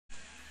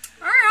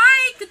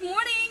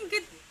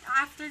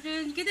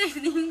afternoon, good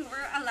evening.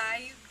 We're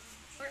alive.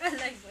 We're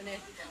alive ulit.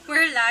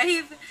 We're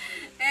live.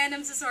 And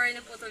I'm so sorry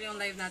na putol yung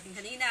live natin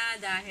kanina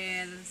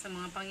dahil sa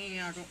mga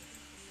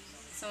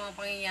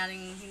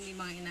pangyayaring hindi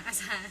mga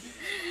inaasahan.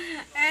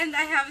 And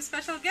I have a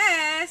special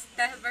guest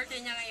dahil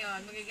birthday niya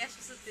ngayon.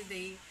 Mag-guest siya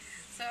today.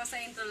 So, sa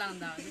intro lang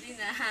daw. Dali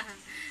na.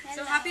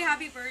 So,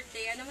 happy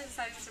birthday. Ano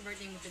masasabi mo sa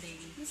birthday mo today?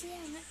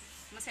 Masaya nga.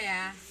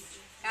 Masaya.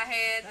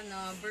 Kahit,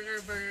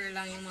 burger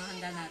lang yung mga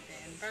handa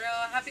natin. Pero,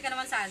 happy ka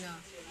naman sa,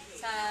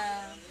 sa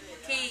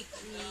cake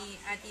ni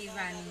Ate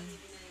Vanny.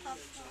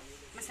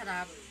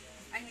 Masarap.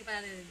 Ay, hindi pa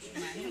natin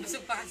natin.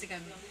 Busog pa kasi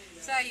kami.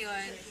 So,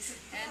 ayun.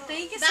 And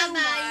thank you so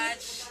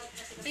much.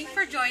 Thank you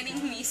for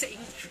joining me sa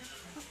intro.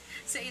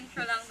 Sa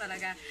intro lang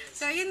talaga.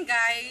 So, ayun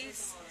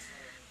guys.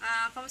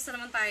 Kamusta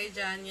naman tayo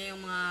dyan?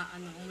 Ngayong mga,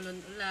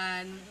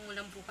 umulan-ulan.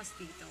 Umulan po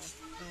kasi dito.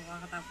 So,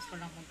 kakatapos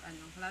ko lang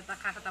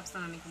kakatapos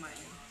na namin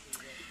kumain.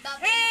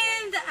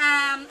 And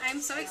I'm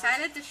so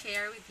excited to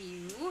share with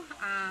you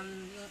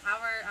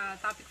our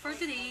topic for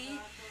today.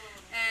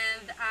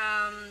 And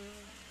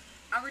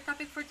our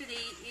topic for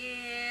today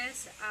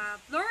is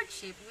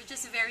Lordship, which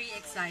is very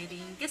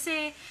exciting.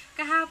 Kasi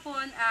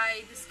kahapon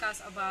I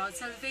discussed about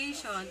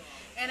salvation,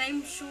 and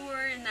I'm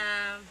sure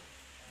na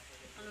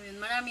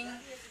maraming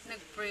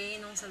nag-pray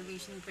nung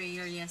salvation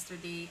prayer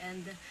yesterday.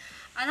 And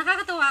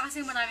nakakatawa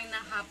kasi maraming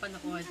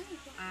nakapanood.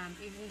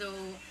 Even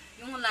though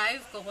yung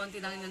live ko, konti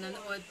lang yung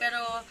nanonood.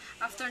 Pero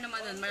after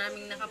naman nun,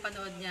 maraming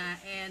nakapanood niya.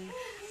 And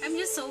I'm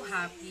just so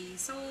happy.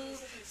 So,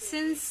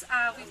 since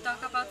we've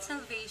talked about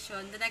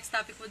salvation, the next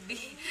topic would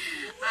be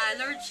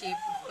Lordship.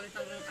 Kulit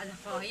ng anak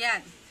ko.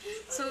 Yan.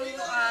 So,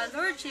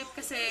 Lordship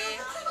kasi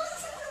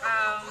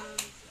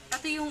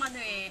ito yung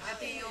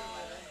ito yung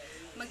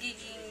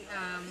magiging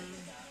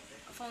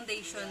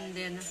foundation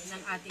din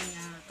ng ating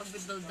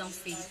pag-build ng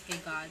faith kay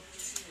God.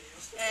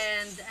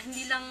 And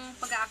hindi lang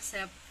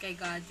pag-accept kay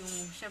God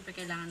yung syempre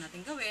kailangan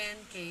natin gawin,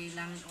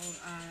 kailangan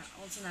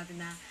also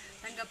natin na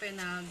tanggapin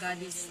na God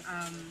is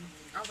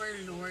our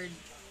Lord.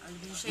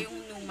 Siya yung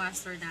new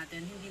master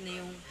natin, hindi na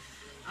yung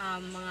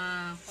mga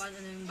kung ano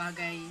yung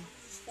bagay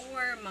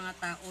or mga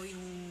tao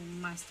yung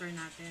master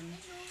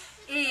natin.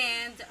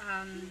 And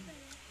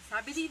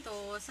sabi dito,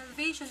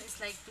 salvation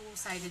is like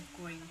two-sided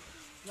coin.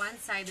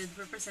 One-sided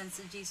represents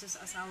Jesus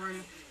as our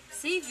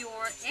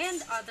Savior,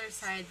 and other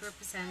side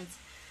represents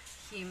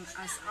Him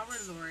as our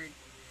Lord.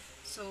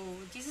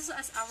 So, Jesus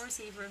as our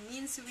Savior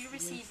means we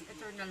receive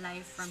eternal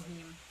life from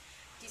Him.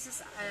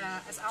 Jesus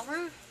as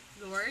our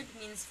Lord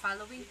means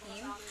following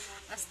Him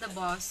as the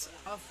boss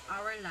of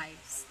our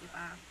lives,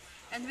 diba?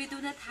 And we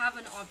do not have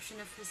an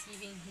option of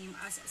receiving Him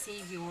as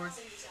Savior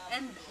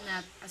and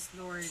not as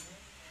Lord.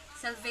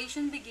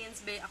 Salvation begins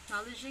by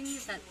acknowledging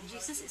that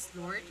Jesus is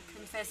Lord.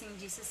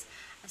 Confessing Jesus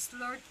as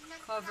Lord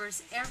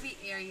covers every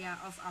area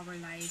of our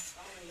life.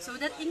 So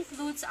that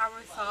includes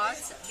our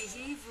thoughts,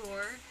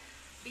 behavior,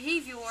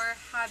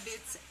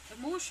 habits,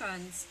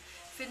 emotions,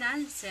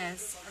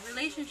 finances,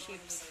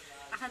 relationships,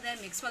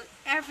 academics, well,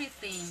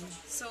 everything.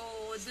 So,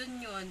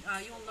 dun yun,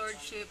 yung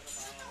Lordship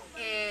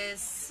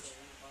is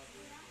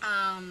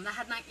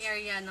lahat ng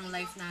area ng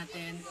life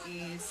natin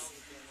is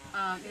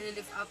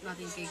i-lift up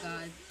natin kay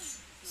God.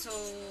 So,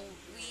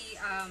 we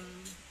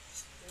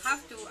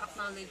have to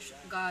acknowledge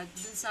God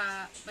dun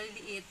sa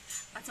maliliit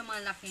at sa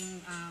mga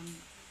laking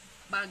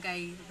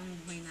bagay ng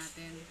buhay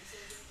natin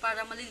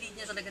para malilid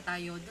niya talaga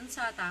tayo dun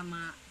sa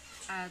tama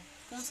at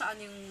kung saan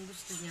yung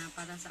gusto niya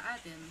para sa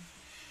atin.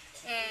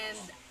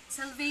 And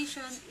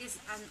salvation is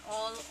an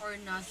all or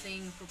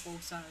nothing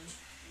proposal.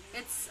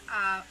 It's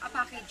a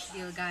package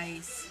deal,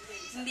 guys.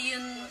 Hindi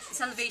yun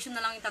salvation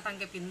na lang yung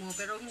tatanggapin mo,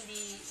 pero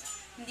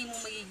hindi mo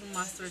magiging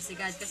master si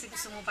God kasi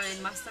gusto mo pa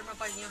rin, master mo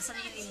pa rin yung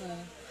sarili mo.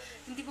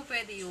 Hindi po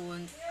pwede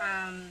yun.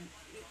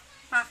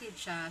 Package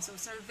siya. So,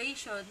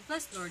 salvation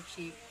plus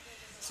Lordship.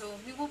 So,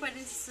 hindi po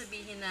pwede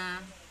sasabihin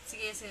na,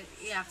 sige,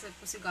 i-accept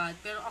ko si God,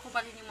 pero ako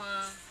pa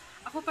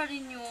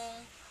rin yung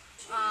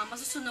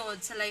masusunod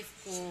sa life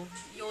ko.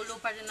 YOLO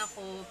pa rin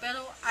ako.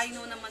 Pero, I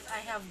know naman, I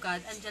have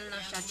God. Andyan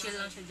lang siya. Chill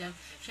lang siya dyan.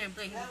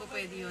 Siyempre, hindi po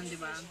pwede yun, di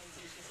ba?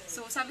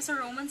 So, sabi sa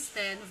Romans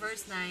 10,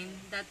 verse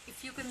 9, that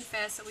if you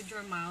confess with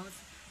your mouth,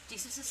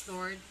 Jesus is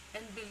Lord,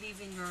 and believe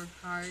in your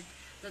heart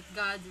that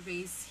God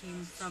raised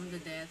Him from the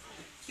dead,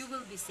 you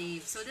will be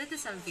saved. So, that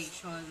is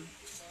salvation.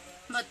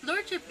 But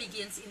Lordship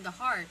begins in the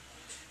heart.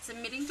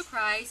 Submitting to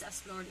Christ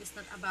as Lord is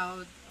not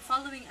about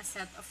following a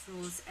set of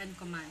rules and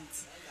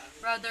commands.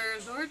 Rather,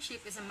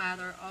 Lordship is a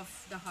matter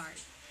of the heart.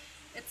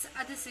 It's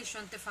a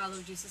decision to follow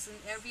Jesus in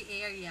every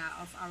area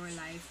of our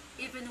life,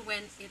 even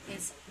when it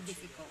is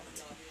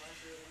difficult.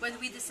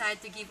 When we decide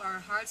to give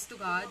our hearts to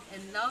God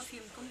and love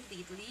Him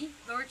completely,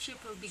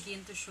 Lordship will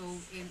begin to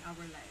show in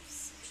our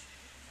lives.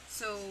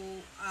 So,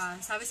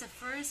 sabi sa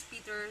 1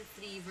 Peter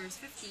 3 verse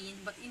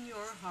 15, but in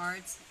your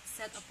hearts,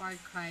 set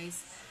apart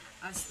Christ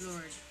as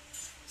Lord.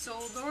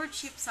 So,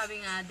 Lordship,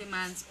 sabi nga,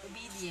 demands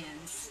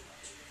obedience.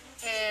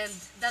 And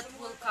that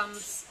will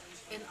comes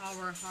in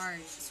our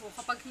heart. So,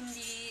 kapag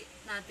hindi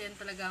natin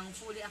talagang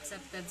fully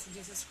accepted si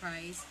Jesus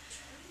Christ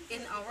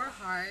in our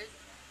heart,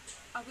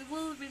 we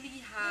will really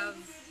have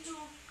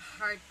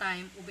hard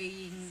time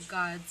obeying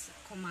God's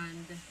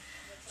command.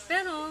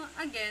 Pero,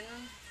 again,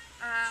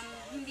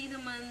 hindi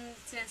naman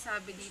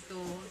sinasabi dito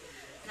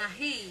na,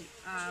 hey,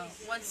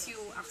 once you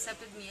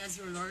accepted me as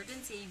your Lord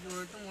and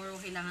Savior, tomorrow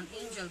kailangan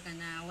angel ka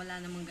na. Wala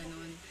namang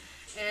ganun.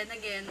 And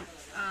again,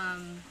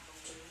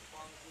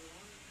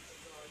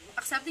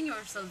 accepting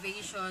your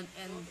salvation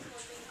and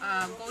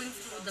going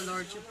through the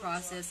Lordship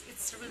process,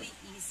 it's really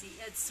easy.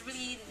 It's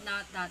really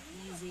not that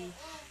easy.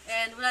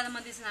 And wala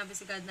naman din sinabi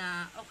si God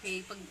na,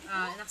 okay, pag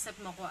in-accept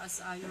mo ko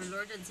as your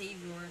Lord and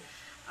Savior,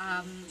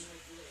 um,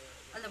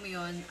 alam mo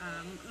yon,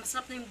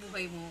 masarap na yung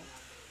buhay mo.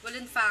 Well,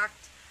 in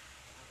fact,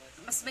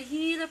 mas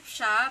mahirap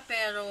siya,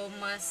 pero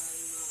mas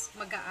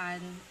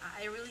magaan.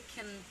 I really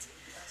can't,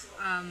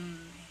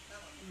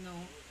 you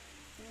know,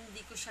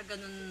 hindi ko siya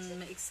ganun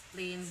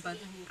ma-explain,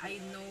 but I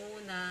know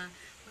na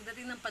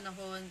pagdating ng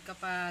panahon,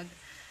 kapag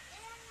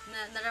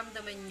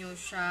naramdaman nyo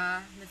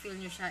siya, na-feel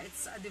nyo siya,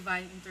 it's a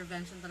divine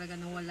intervention talaga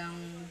na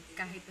walang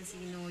kahit na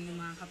sino yung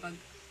mga kapag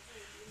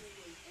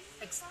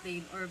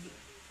explain or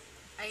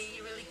I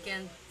really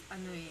can't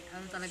ano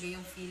talaga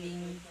yung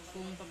feeling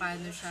kung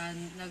paano siya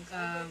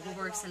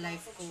nag-work sa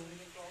life ko.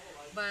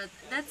 But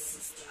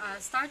that's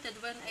started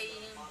when I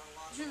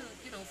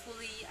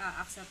fully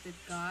accepted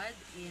God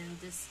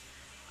and just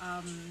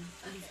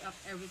lift up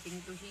everything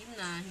to Him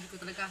na hindi ko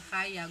talaga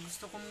kaya.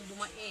 Gusto kong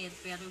bumait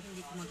pero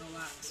hindi ko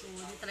magawa. So,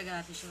 hindi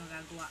talaga natin siya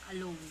magagawa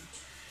alone.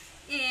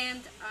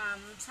 And,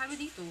 sabi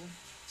dito,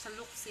 sa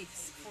Luke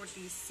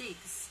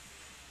 6:46,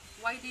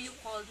 why do you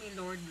call me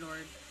Lord,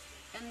 Lord,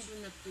 and do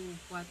not do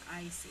what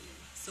I say?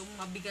 So,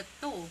 mabigat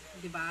to,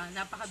 di ba?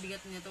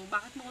 Napakabigat nito.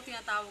 Bakit mo ko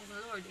tinatawag na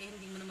Lord?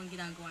 Hindi mo naman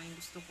ginagawa yung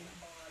gusto ko.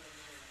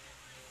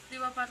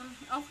 Di ba? Parang,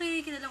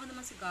 okay, kilala ko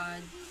naman si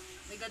God.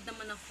 May God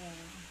naman ako.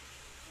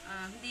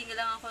 Hindi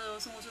lang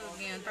ako sumusunod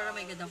ngayon para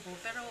may God ako.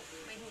 Pero,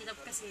 may hirap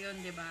kasi yun,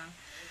 di ba?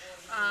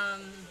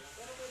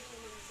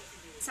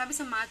 Sabi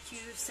sa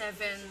Matthew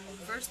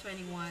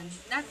 7:21,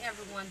 not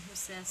everyone who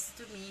says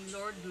to me,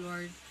 Lord,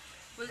 Lord,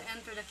 will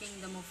enter the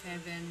kingdom of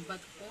heaven,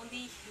 but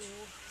only he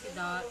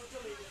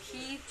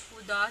who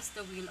does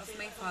the will of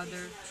my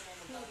Father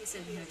who is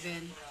in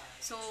heaven.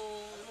 So,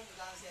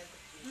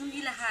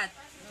 hindi lahat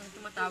ng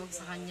tumatawag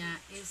sa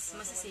Kanya is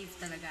masasave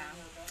talaga.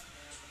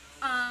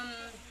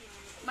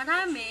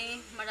 Maraming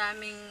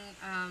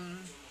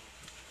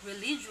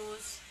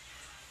religious,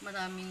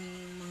 maraming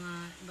mga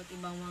iba't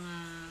ibang mga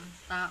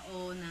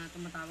tao na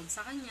tumatawag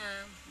sa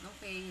Kanya,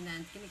 okay,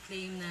 na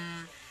kiniklaim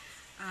na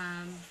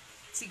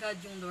si God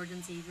yung Lord and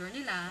Savior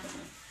nila,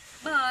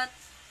 but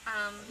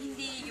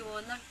hindi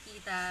yun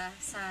nakikita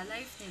sa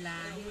life nila,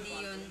 hindi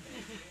yun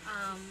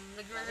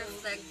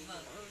nagre-reflect or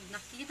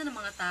nakikita ng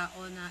mga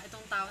tao na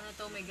itong tao na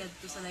to may God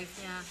to sa life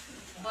niya,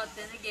 but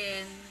then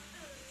again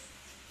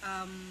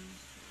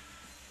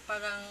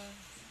parang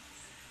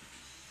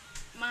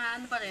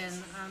ano pa rin,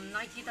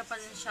 nakikita pa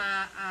rin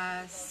siya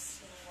as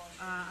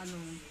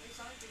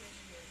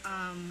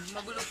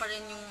magulo pa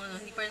rin yung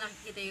hindi pa rin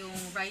nakikita yung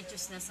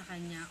righteousness sa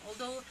kanya.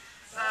 Although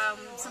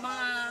sa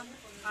mga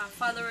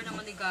follower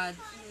naman ni God,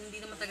 hindi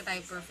naman talaga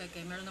tayo perfect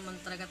eh. Meron naman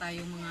talaga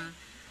tayong mga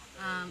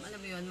alam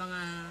mo yun,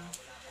 mga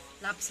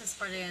lapses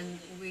pa rin.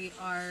 We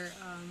are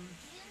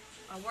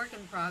a work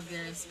in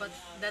progress, but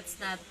that's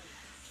not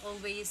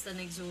always an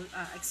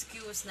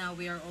excuse na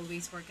we are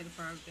always work in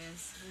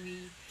progress.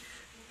 We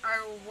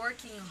are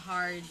working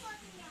hard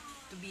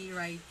to be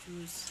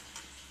righteous.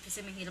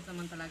 Kasi mahirap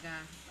naman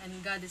talaga. And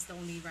God is the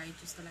only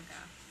righteous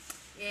talaga.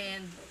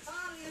 And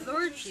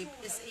Lordship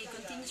is a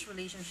continuous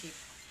relationship.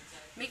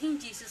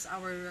 Making Jesus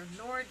our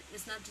Lord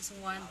is not just a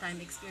one-time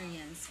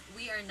experience.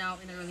 We are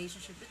now in a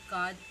relationship with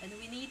God, and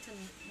we need to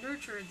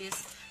nurture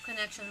this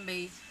connection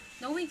by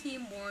knowing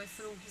Him more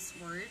through His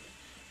Word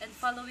and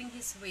following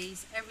His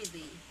ways every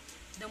day.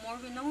 The more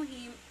we know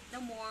Him, the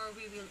more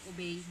we will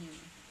obey Him.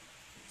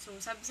 So,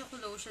 sabi sa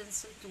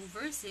Colossians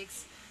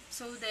 2:6,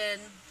 so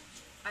then,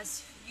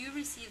 as you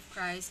receive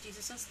Christ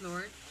Jesus as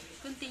Lord,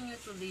 continue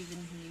to live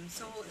in Him.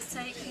 So, it's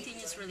a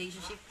continuous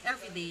relationship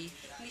every day.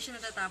 Hindi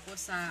siya natatapos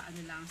sa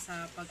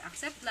sa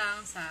pag-accept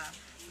lang,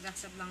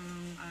 ng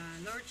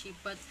Lordship,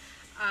 but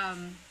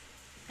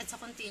it's a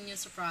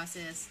continuous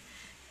process.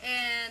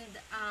 And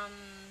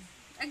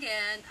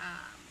again,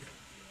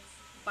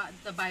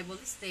 the Bible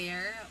is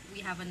there.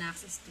 We have an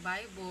access to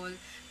Bible.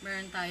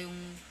 Meron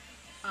tayong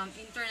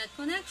internet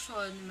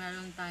connection,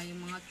 meron tayong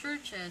mga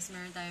churches,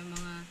 meron tayong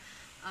mga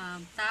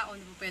tao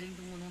na pwedeng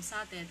tumulong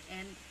sa atin.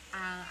 And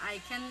I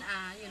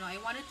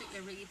wanted to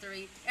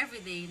reiterate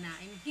every day na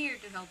I'm here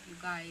to help you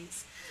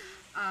guys.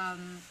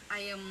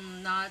 I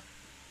am not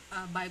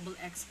a Bible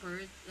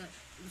expert.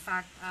 In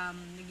fact,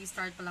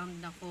 nag-start pa lang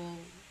din ako,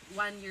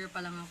 1 year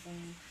pa lang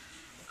akong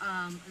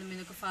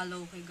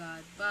nag-follow kay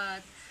God.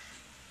 But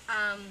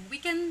we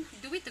can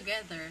do it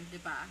together,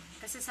 di ba?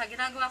 Kasi sa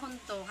ginagawa ko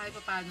nito, kahit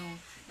pa paano,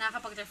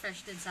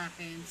 nakakapag-refresh din sa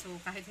akin. So,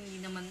 kahit hindi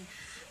naman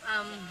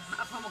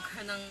ako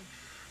magkaroon ng,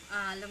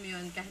 alam mo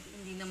yun, kahit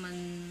hindi naman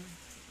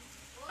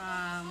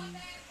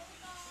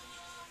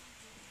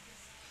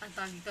ang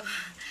tawag dito,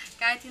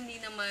 kahit hindi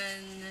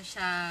naman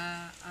siya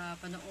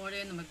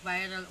panoorin o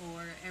mag-viral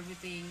or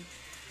everything,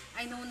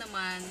 I know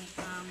naman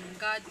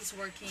God is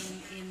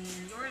working in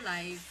your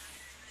life,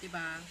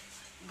 diba?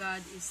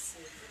 God is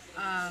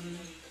um,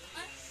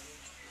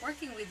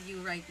 working with you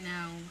right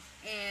now,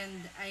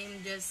 and I'm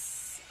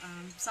just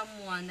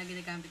someone na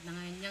ginagamit na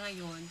ngayon, niya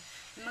ngayon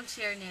na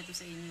mag-share nito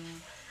sa inyo.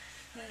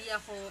 Hindi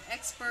ako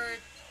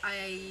expert.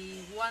 I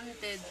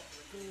wanted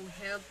to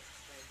help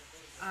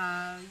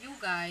you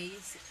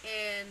guys,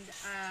 and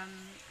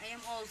I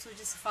am also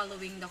just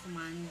following the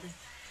command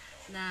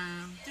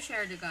na to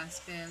share the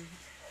gospel.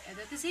 And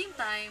at the same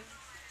time,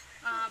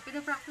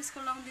 pinapractice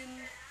ko lang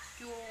din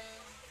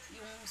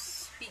yung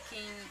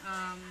speaking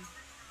um,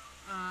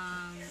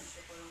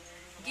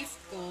 gift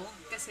ko,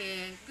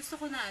 kasi gusto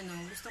ko na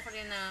gusto ko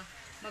rin na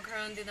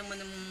magkaroon din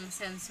naman ng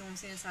sense yung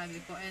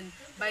sinasabi ko, and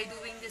by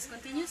doing this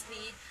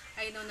continuously,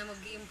 I know na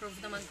mag-improve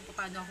naman kung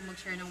paano ako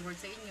mag-share ng word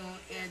sa inyo,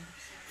 and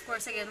of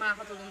course again,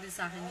 makakatulong din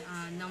sa akin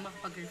na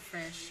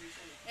makapag-refresh.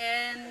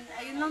 And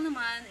ayun lang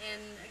naman,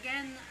 and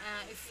again,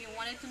 if you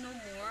wanted to know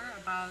more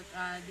about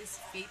this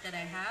faith that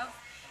I have,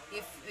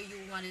 if you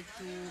wanted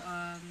to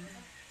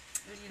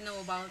really know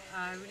about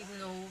really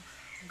know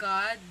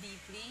God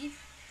deeply,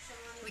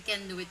 we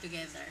can do it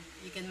together.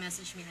 You can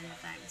message me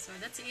anytime. So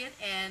that's it,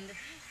 and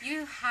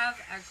you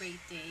have a great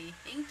day.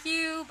 Thank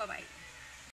you. Bye bye.